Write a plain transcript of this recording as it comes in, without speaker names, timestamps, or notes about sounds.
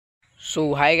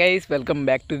So hi guys, welcome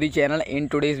back to the channel. In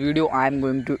today's video I am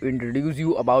going to introduce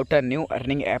you about a new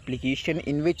earning application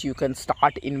in which you can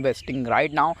start investing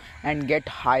right now and get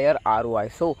higher ROI.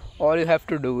 So all you have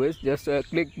to do is just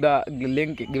click the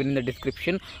link given in the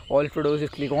description. All you have to do is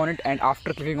just click on it, and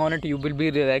after clicking on it you will be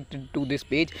redirected to this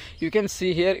page. You can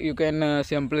see here you can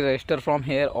simply register from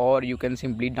here, or you can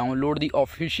simply download the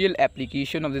official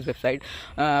application of this website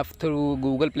through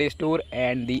Google Play Store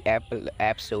and the Apple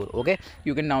App Store. Okay,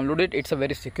 you can download it. It's a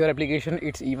very secure application.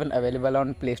 It's even available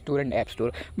on Play Store and App Store,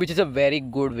 which is a very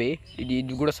good way,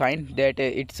 good sign that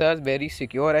it's a very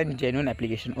secure and genuine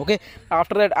application. Okay,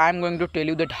 after that I'm going to tell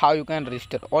you that how you can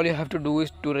register. All you have to do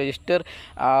is to register.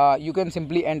 You can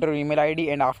simply enter your email ID,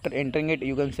 and after entering it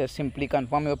you can simply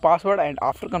confirm your password, and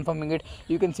after confirming it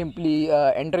you can simply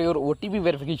enter your OTP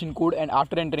verification code, and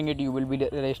after entering it you will be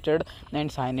registered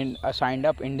and signed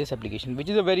up in this application, which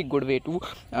is a very good way to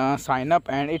sign up,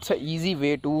 and it's an easy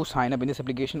way to sign up in this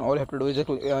application. All you have to do is just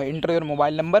enter your mobile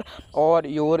number or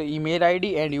your email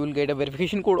ID and you will get a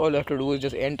verification code. All you have to do is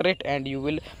just enter it and you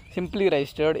will simply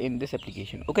registered in this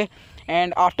application. Okay,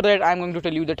 and after that I'm going to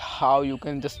tell you that how you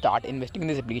can just start investing in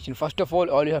this application. First of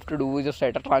all you have to do is just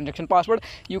set a transaction password.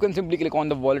 You can simply click on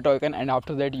the wallet icon, and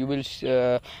after that you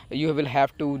will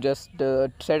have to just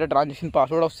set a transaction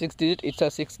password of 6 digits. It's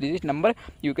a 6-digit number.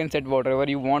 You can set whatever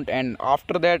you want, and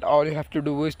after that all you have to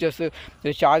do is just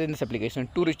recharge in this application.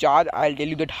 To recharge, I'll tell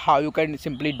you that how you can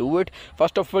simply do it.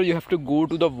 First of all, you have to go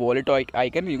to the wallet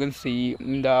icon. You can see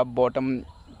in the bottom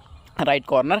right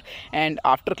corner, and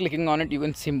after clicking on it you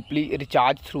can simply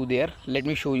recharge through there. Let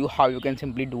me show you how you can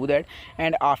simply do that,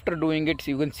 and after doing it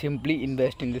you can simply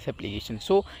invest in this application.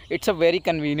 So it's a very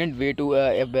convenient way to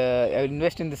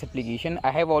invest in this application. I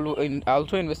have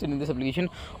also invested in this application.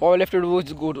 All you have to do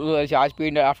is go to the recharge page,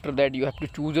 and after that you have to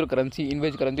choose your currency, in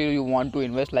which currency you want to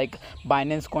invest, like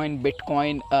Binance coin,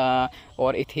 Bitcoin,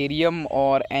 or Ethereum,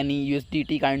 or any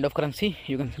USDT kind of currency.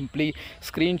 You can simply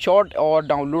screenshot or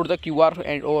download the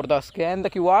QR or scan the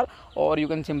QR, or you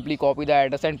can simply copy the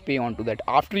address and pay onto that.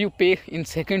 After you pay, in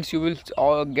seconds you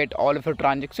will get all of your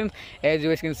transactions. As you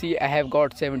guys can see, I have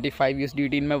got 75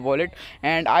 USDT in my wallet,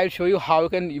 and I'll show you how you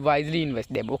can wisely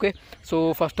invest them. Okay,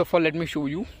 so first of all let me show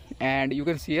you, and you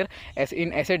can see here as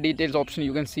in asset details option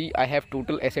you can see I have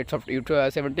total assets of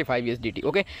 75 USDT.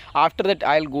 Okay, after that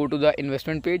I'll go to the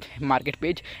investment page, market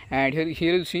page, and here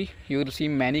you will see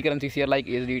many currencies here like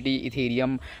USDT,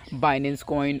 Ethereum, Binance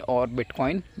coin, or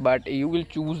Bitcoin, but you will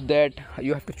choose that.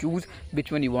 You have to choose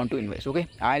which one you want to invest. Okay,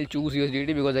 I'll choose USDT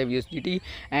because I have USDT,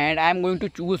 and I'm going to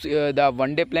choose the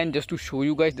 1-day plan just to show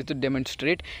you guys, this to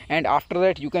demonstrate. And after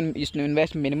that you can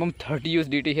invest minimum 30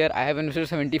 USDT here. I have invested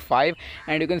 75,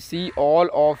 and you can see all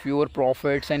of your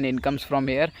profits and incomes from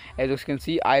here. As you can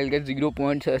see, I'll get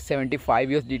 0.75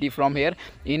 USDT from here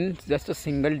in just a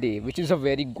single day, which is a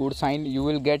very good sign. You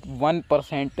will get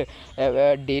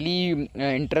 1% daily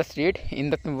interest rate in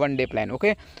the 1-day plan.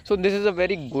 Okay, so this is a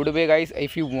very good way, guys.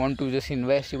 If you want to just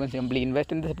invest, you can simply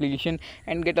invest in this application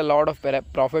and get a lot of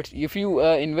profits. If you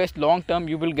invest long term,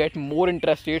 you will get more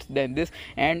interest rates than this,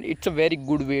 and it's a very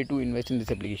good way to invest in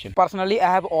this application. Personally,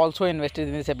 I have also invested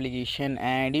in this application,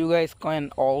 and you guys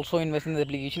can also invest in this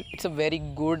application. It's a very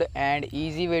good and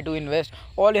easy way to invest.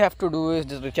 All you have to do is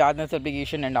just recharge this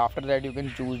application, and after that you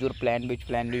can choose your plan, which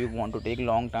plan do you want to take,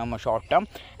 long term or short term,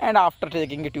 and after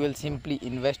taking it you will simply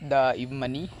invest the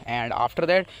money, and after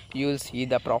that you will see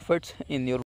the profits in your